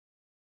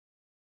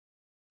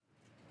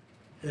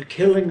The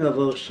killing of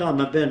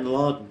Osama bin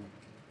Laden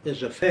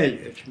is a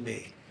failure to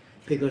me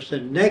because the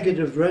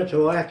negative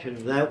retroaction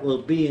of that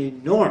will be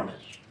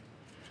enormous.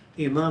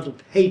 The amount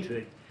of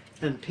hatred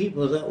and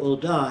people that will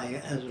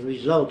die as a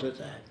result of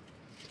that.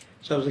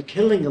 So the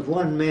killing of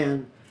one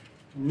man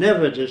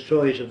never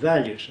destroys a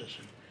value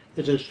system.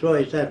 It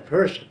destroys that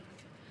person.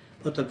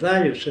 But the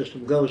value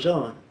system goes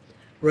on.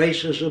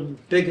 Racism,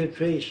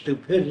 bigotry,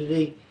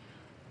 stupidity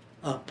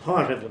are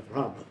part of the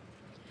problem.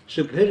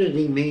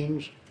 Stupidity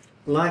means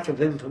lack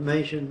of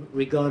information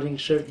regarding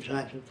certain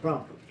types of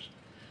problems.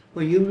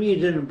 When you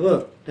read in a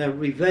book that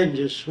revenge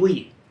is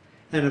sweet,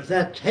 and if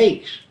that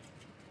takes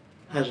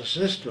as a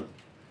system,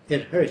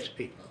 it hurts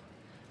people.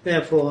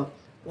 Therefore,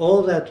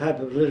 all that type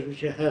of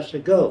literature has to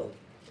go.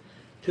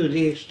 To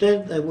the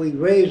extent that we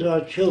raise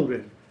our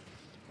children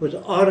with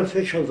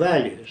artificial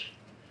values,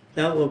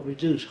 that will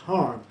produce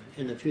harm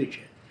in the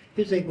future.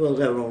 You think, well,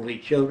 they're only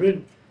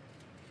children.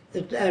 I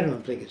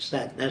don't think it's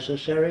that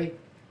necessary.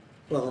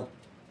 Well,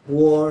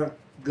 war,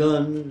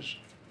 guns,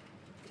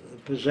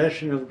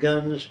 possession of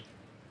guns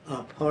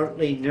are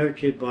partly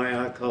nurtured by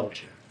our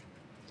culture.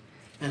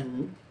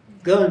 And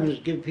guns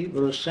give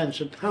people a sense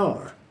of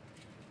power,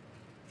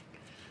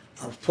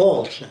 a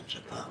false sense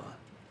of power.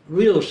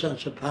 Real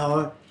sense of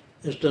power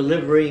is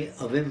delivery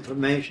of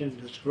information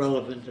that's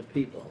relevant to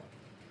people.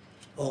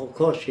 Well, of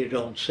course, you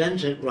don't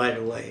sense it right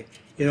away.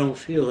 You don't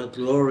feel a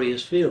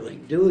glorious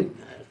feeling doing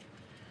that.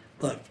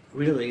 But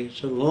really,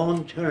 it's a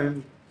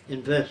long-term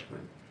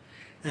investment.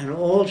 And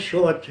all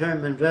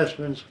short-term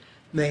investments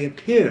may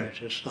appear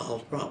to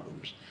solve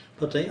problems,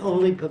 but they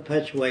only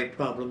perpetuate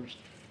problems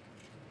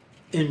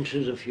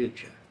into the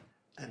future.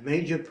 A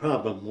major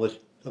problem with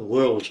the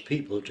world's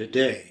people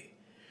today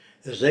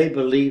is they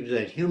believe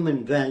that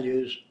human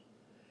values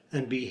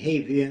and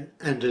behavior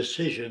and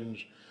decisions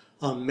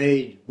are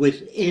made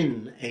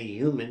within a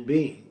human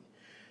being.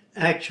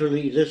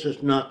 Actually, this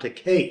is not the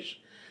case.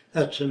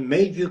 That's a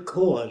major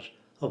cause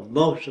of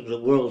most of the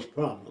world's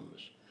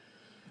problems.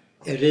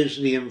 It is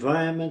the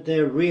environment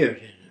they're reared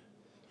in.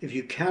 If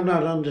you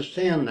cannot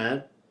understand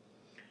that,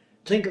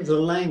 think of the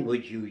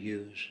language you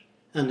use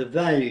and the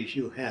values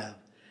you have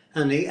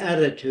and the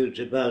attitudes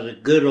about a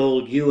good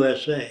old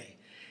USA.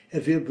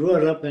 If you're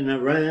brought up in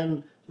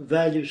Iran, the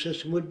value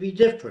system would be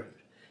different.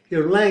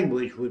 Your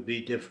language would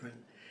be different.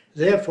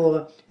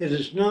 Therefore, it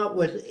is not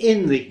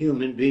within the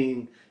human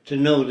being to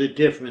know the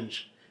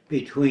difference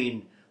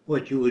between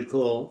what you would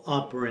call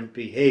operant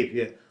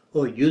behavior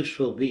or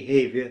useful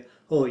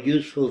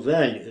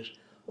values.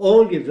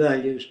 All your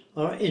values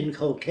are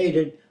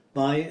inculcated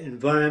by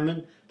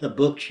environment, the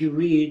books you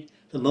read,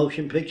 the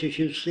motion pictures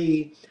you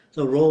see,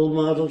 the role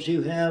models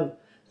you have.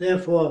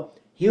 Therefore,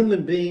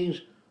 human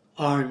beings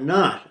are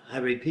not, I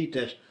repeat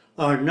this,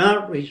 are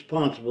not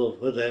responsible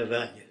for their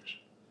values.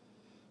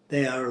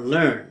 They are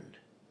learned.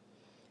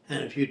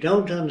 And if you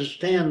don't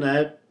understand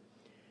that,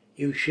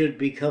 you should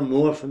become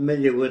more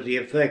familiar with the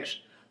effects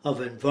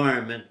of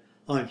environment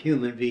on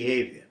human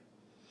behavior.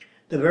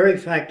 The very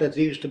fact that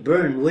they used to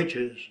burn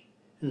witches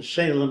in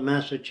Salem,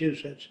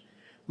 Massachusetts,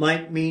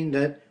 might mean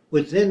that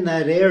within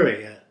that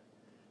area,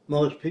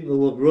 most people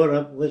were brought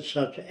up with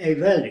such a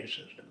value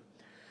system.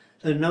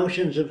 The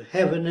notions of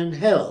heaven and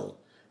hell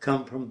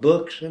come from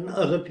books and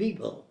other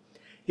people.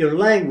 Your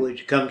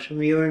language comes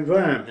from your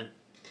environment.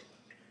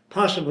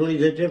 Possibly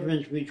the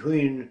difference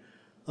between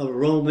a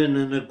Roman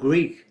and a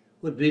Greek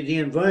would be the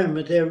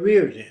environment they're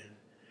reared in.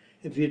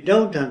 If you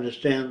don't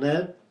understand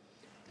that,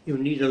 you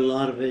need a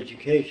lot of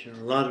education,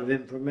 a lot of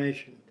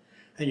information,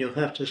 and you'll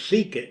have to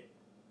seek it.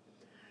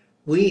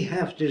 We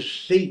have to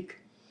seek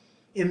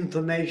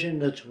information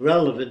that's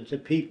relevant to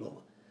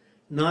people,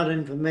 not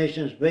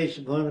information that's based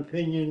upon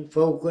opinion,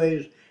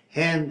 folkways,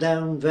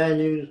 hand-down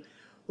values,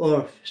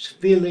 or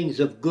feelings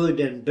of good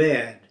and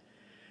bad.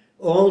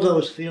 All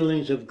those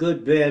feelings of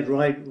good, bad,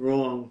 right,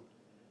 wrong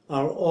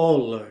are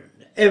all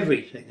learned.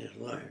 Everything is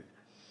learned.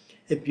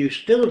 If you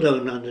still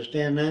don't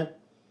understand that,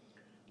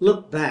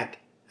 look back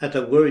at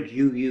the words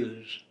you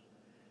use,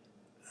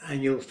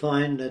 and you'll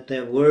find that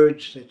they're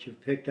words that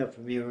you've picked up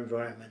from your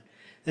environment.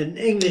 An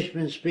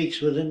Englishman speaks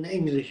with an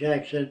English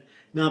accent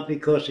not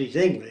because he's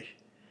English,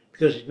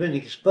 because he's been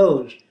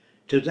exposed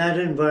to that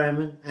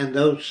environment and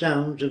those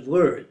sounds of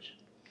words.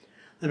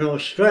 An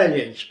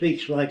Australian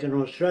speaks like an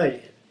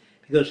Australian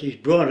because he's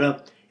brought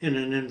up in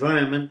an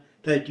environment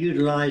that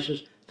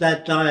utilizes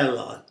that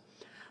dialogue.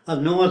 A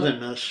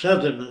northerner,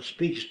 southerner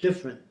speaks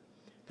different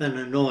than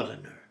a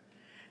northerner.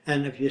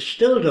 And if you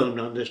still don't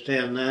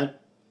understand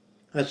that,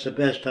 that's the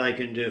best I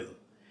can do.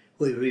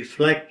 We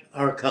reflect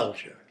our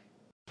culture.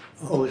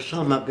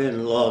 Osama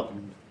bin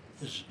Laden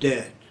is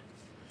dead,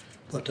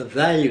 but the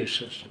value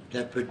system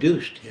that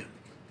produced him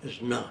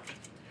is not.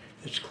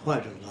 It's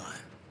quite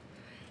alive.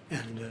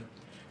 And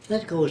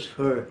that goes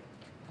for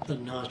the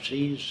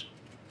Nazis,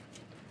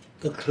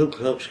 the Ku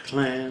Klux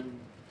Klan,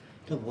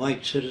 the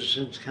White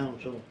Citizens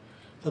Council.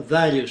 The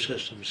value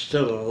system is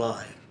still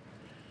alive.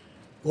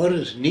 What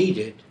is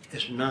needed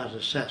is not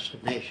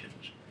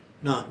assassinations,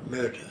 not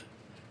murder,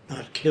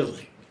 not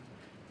killing,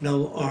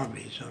 no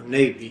armies or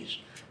navies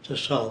to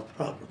solve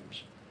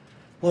problems.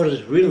 What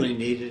is really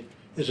needed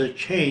is a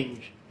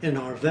change in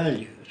our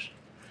values.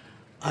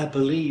 I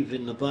believe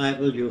in the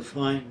Bible you'll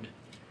find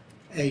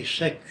a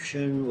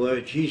section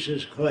where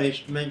Jesus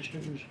Christ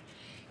mentions,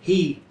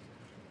 "He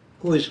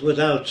who is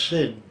without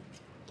sin,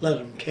 let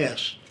him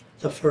cast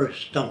the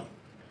first stone."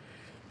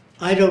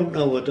 I don't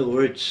know what the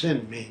word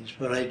sin means,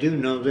 but I do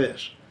know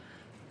this.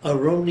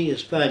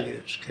 Erroneous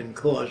values can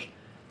cause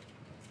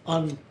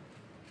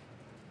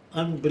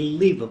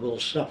unbelievable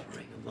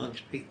suffering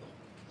amongst people.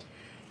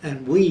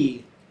 And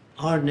we,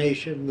 our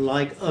nation,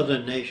 like other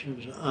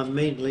nations, are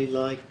mainly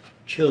like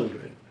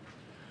children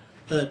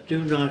that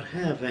do not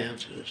have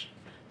answers,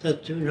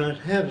 that do not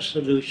have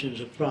solutions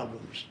of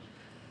problems,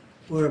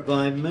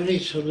 whereby many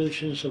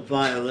solutions are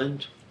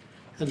violent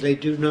and they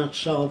do not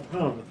solve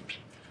problems.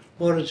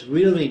 What is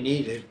really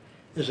needed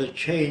is a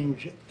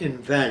change in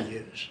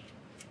values,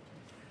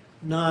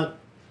 not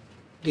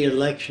the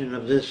election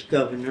of this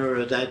governor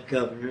or that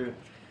governor.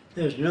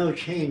 There's no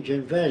change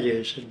in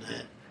values in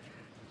that.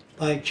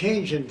 By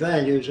change in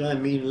values, I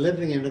mean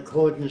living in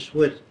accordance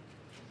with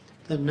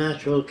the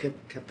natural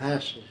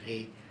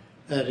capacity,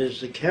 that is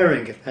the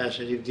carrying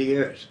capacity of the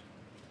earth.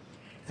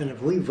 And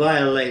if we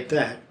violate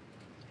that,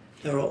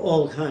 there are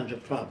all kinds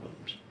of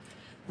problems.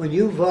 When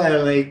you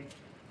violate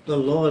the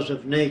laws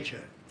of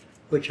nature,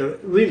 which are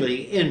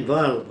really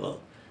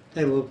inviolable,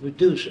 they will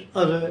produce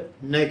other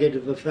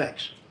negative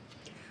effects.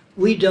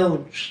 We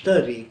don't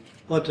study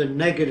what the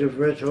negative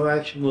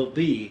retroaction will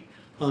be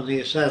on the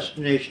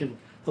assassination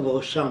of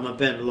Osama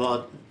bin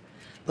Laden,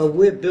 but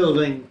we're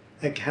building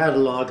a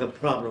catalog of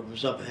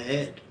problems up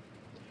ahead.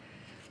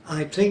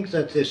 I think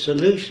that the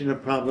solution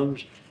of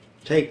problems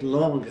take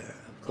longer.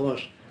 Of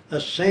course, a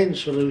sane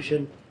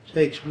solution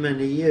takes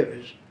many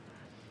years,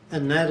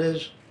 and that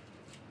is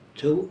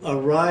to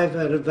arrive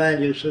at a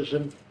value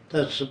system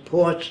that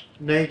supports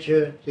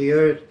nature, the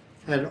earth,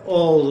 and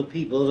all the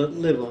people that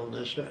live on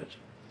this earth.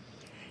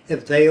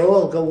 If they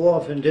all go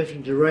off in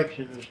different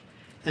directions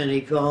and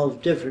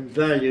evolve different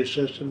value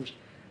systems,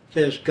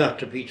 there's got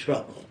to be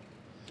trouble.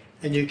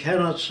 And you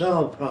cannot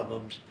solve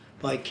problems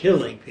by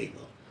killing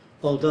people,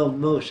 although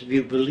most of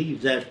you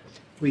believe that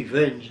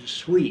revenge is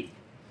sweet.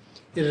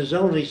 It is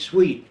only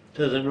sweet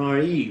to the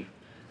naive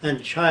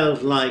and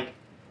childlike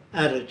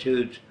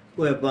attitudes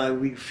whereby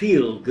we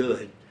feel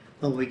good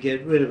when we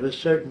get rid of a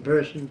certain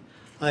person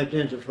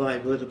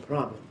identified with a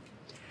problem.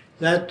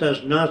 That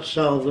does not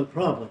solve the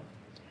problem.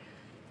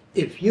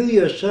 If you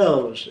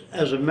yourselves,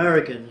 as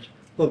Americans,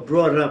 were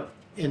brought up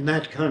in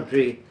that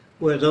country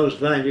where those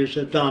values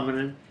are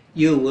dominant,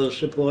 you will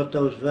support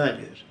those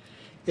values.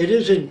 It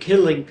isn't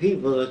killing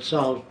people that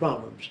solves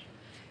problems.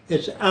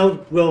 It's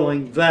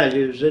outgrowing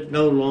values that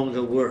no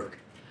longer work.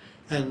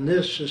 And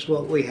this is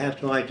what we have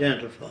to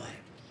identify.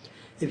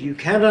 If you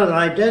cannot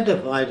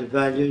identify the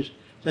values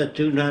that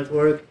do not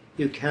work,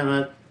 you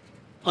cannot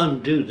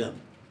undo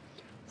them.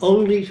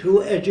 Only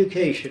through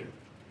education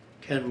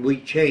can we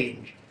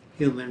change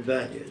human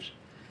values.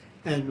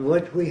 And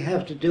what we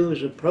have to do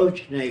is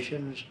approach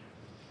nations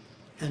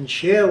and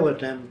share with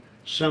them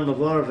some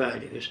of our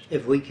values,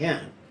 if we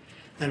can.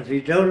 And if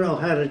you don't know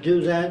how to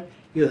do that,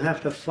 you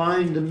have to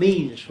find the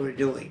means for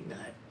doing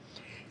that.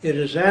 It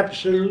is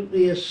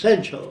absolutely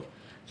essential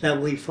that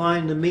we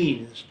find the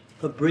means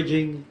for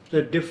bridging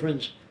the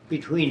difference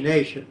between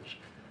nations.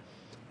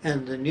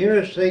 And the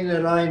nearest thing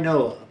that I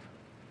know of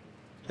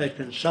that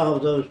can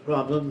solve those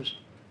problems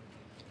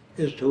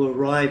is to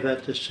arrive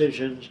at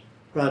decisions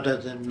rather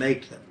than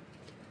make them.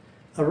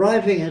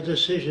 Arriving at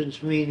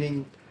decisions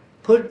meaning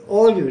put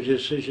all your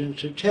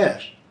decisions to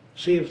test,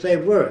 see if they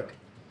work.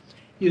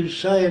 Use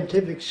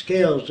scientific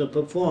scales of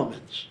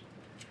performance.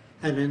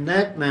 And in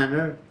that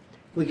manner,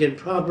 we can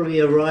probably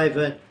arrive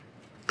at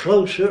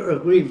closer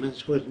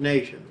agreements with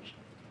nations.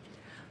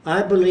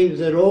 I believe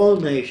that all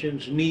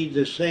nations need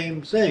the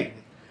same thing: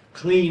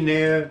 clean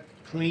air,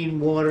 clean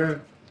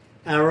water,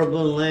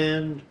 arable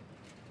land,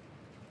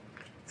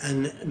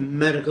 and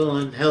medical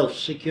and health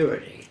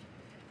security,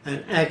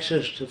 and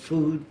access to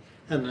food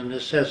and the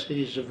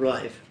necessities of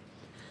life.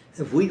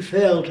 If we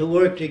fail to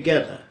work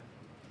together,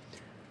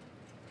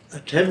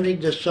 attempting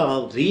to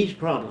solve these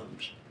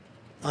problems,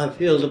 I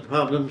feel the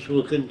problems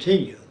will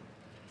continue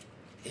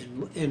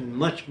in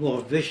much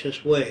more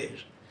vicious ways,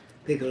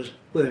 because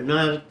we're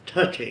not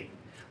touching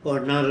or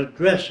not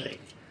addressing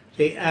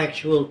the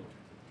actual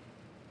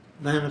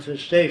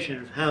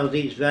manifestation of how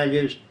these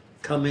values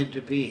come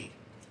into being.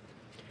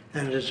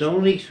 And it's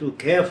only through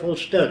careful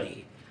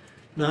study,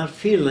 not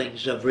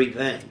feelings of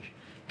revenge,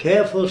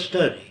 careful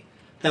study,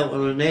 that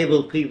will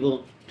enable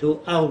people to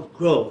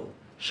outgrow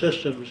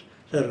systems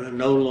that are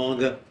no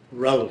longer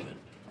relevant.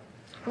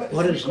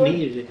 What is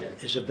needed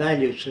is a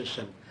value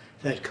system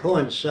that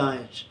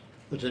coincides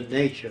with the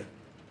nature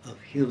of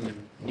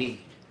human need.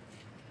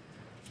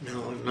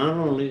 Now, not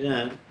only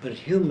that, but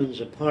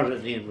humans are part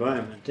of the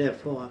environment.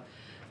 Therefore,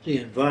 the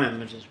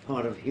environment is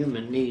part of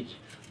human needs,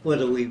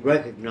 whether we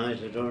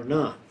recognize it or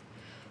not.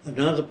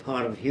 Another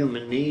part of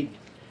human need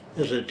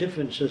is the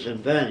differences in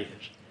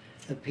values.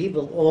 If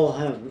people all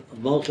have a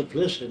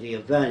multiplicity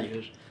of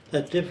values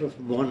that differ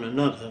from one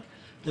another,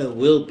 there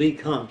will be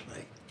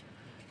conflict.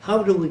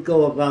 How do we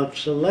go about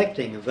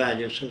selecting a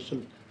value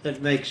system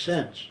that makes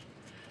sense?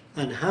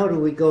 And how do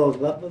we go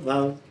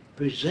about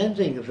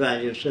presenting a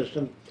value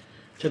system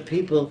to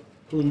people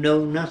who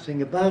know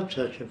nothing about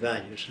such a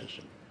value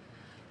system?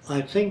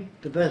 I think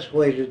the best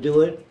way to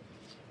do it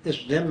is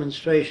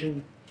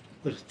demonstration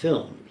with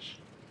films.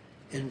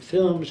 In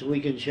films, we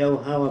can show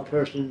how a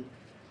person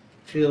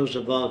feels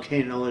a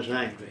volcano is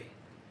angry.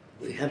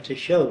 We have to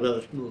show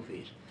those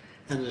movies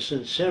and the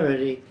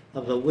sincerity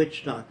of the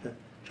witch doctor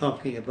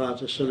talking about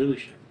the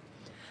solution.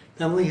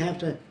 Then we have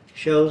to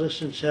show the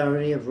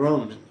sincerity of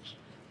Romans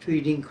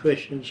feeding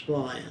Christians to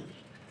lions.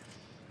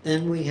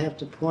 Then we have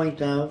to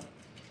point out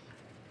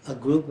a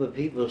group of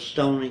people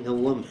stoning a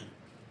woman.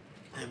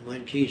 And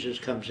when Jesus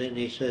comes in,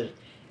 he says,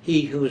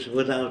 "He who is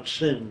without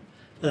sin,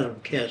 let him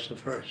cast the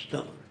first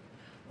stone."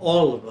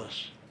 All of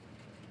us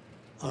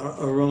are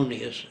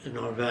erroneous in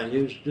our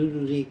values due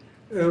to the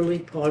early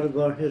part of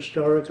our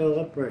historical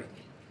upbringing.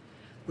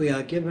 We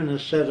are given a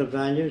set of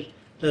values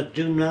that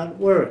do not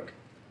work.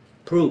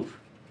 Proof: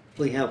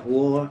 we have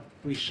war,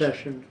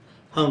 recession,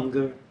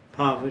 hunger,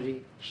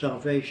 poverty,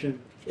 starvation,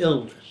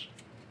 illness.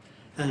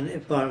 And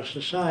if our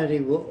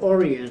society were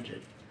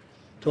oriented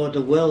toward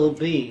the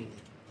well-being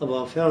of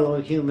our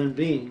fellow human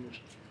beings,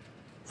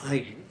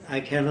 I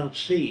cannot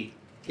see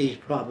these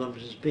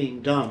problems as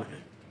being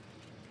dominant.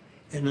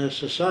 In a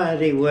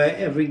society where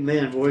every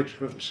man works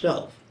for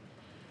himself,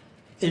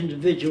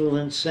 individual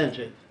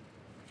incentive,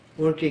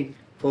 working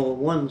for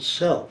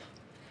oneself.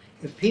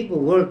 If people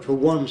worked for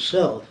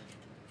oneself,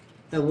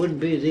 there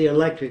wouldn't be the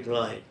electric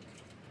light.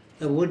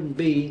 There wouldn't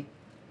be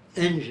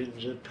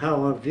engines that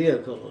power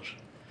vehicles.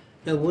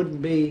 There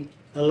wouldn't be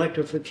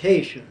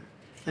electrification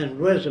and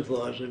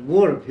reservoirs and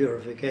water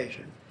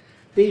purification.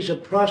 These are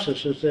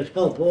processes that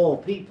help all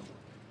people.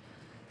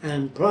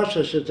 And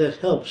processes that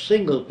help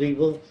single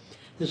people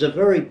is a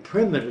very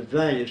primitive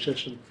value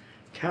system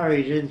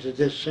carried into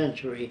this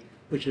century,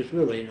 which is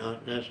really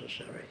not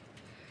necessary.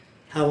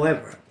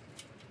 However,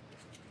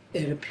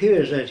 it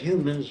appears that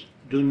humans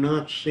do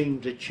not seem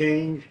to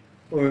change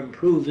or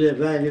improve their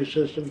value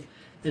system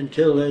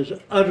until there's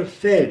utter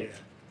failure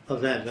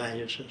of that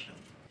value system.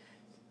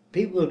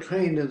 People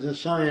trained in the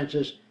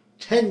sciences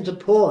tend to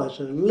pause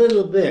a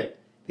little bit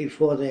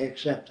before they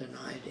accept an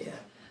idea,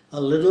 a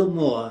little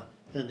more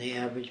than the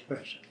average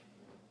person.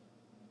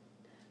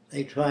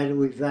 They try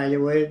to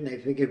evaluate it and they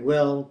figured,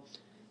 well,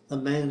 the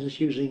man is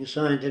using a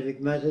scientific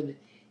method,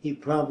 he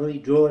probably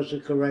draws the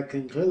correct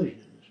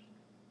conclusions.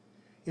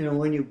 You know,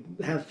 when you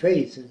have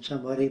faith in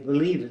somebody,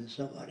 believe in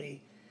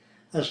somebody,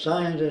 a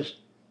scientist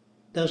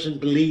doesn't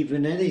believe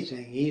in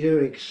anything. He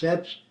either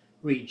accepts,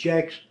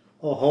 rejects,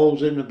 or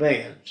holds in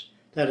abeyance.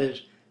 That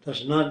is,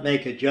 does not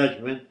make a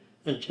judgment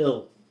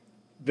until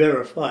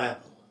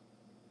verifiable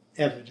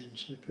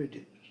evidence is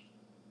produced.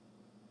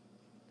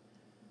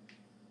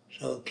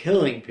 So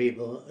killing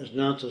people is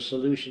not the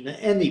solution to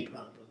any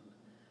problem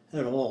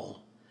at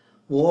all.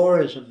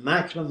 War is a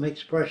maximum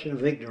expression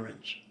of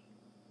ignorance.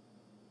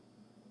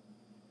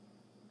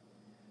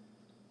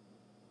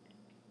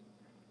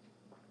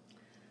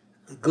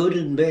 Good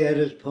and bad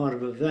is part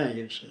of a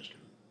value system.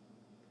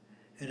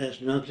 It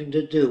has nothing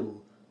to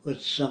do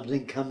with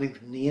something coming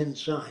from the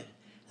inside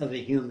of a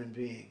human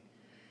being.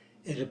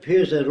 It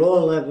appears that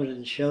all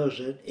evidence shows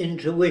that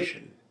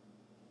intuition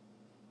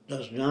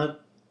does not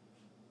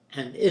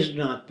and is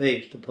not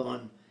based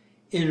upon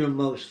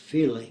innermost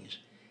feelings.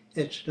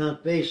 It's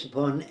not based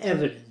upon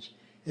evidence.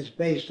 It's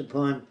based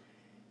upon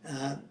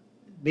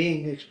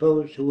being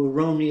exposed to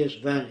erroneous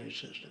value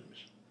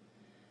systems.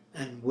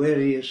 And where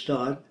do you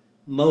start?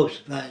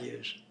 Most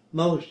values,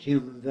 most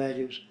human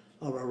values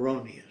are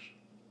erroneous.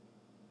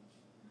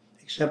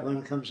 Except when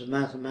it comes to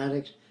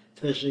mathematics,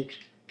 physics,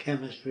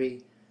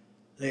 chemistry,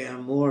 they are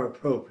more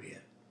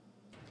appropriate.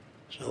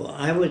 So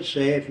I would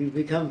say if you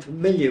become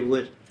familiar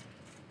with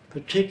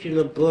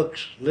particular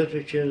books,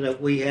 literature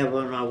that we have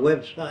on our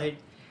website,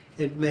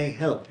 it may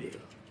help you.